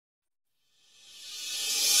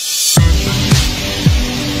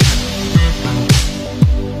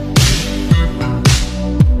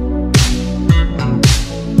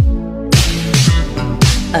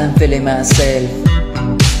feeling myself,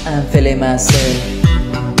 I'm feeling myself,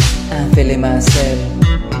 I'm feeling myself.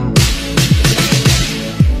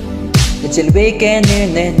 Little weekend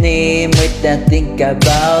in the name with that think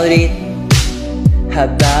about it,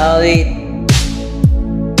 about it.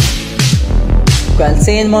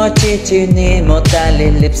 Qualsin mo chichini mo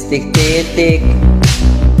tali lipstick titik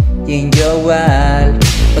in your wall.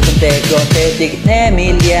 Pagkante ko titik na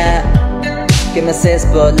Emilia que me haces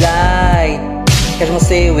spotlight. Cash mo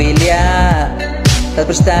si Willia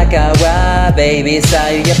tapos takawa baby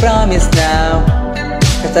sa'yo I promise now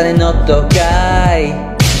hasta de no tokay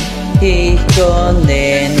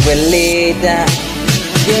ikonin welita.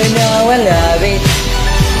 You know I love it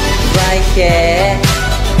right here.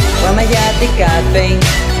 Eyedi Caffeine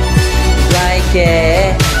right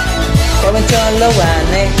here. Kawan cholo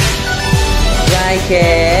wane right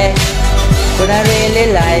here. But I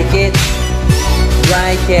really like it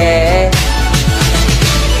right here.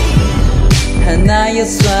 And I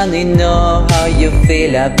just wanna know how you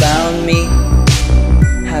feel about me,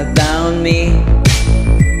 about me.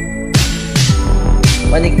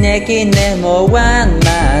 Wanikneki nemo one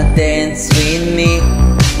my dance with me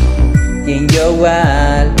in your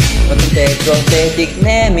wall. Pagkante ko titik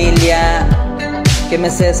na Emilia que me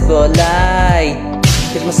haces spotlight.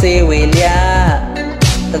 Cash mo si Willia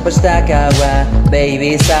tapos takawa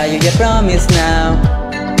baby sa'yo I promise now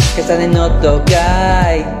hasta de no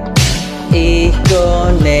tokay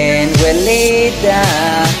ikonin welita.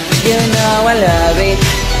 You know I love it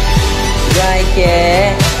right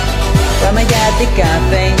here. Eyedi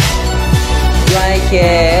Caffeine right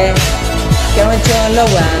here. Kawan cholo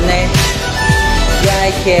wane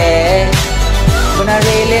right here. But I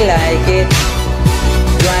really like it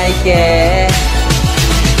right here.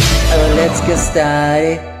 Oh, let's get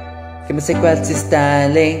started. Que me sé cuál si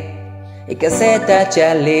styling. I caseta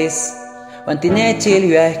chalice. Wantine chill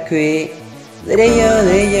you are quick. Did you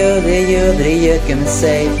can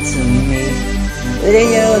say to me.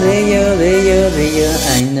 Did you,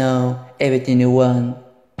 I know everything you want.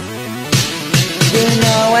 You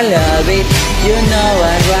know I love it, you know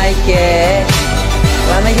I like it.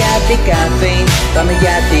 Eyedi Caffeine,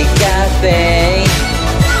 Eyedi Caffeine.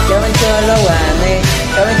 Kawan cholo wane,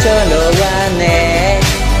 kawan cholo wane.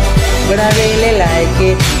 But I really like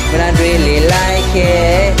it, but I really like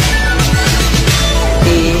it.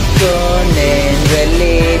 Ikonin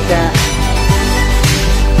welita.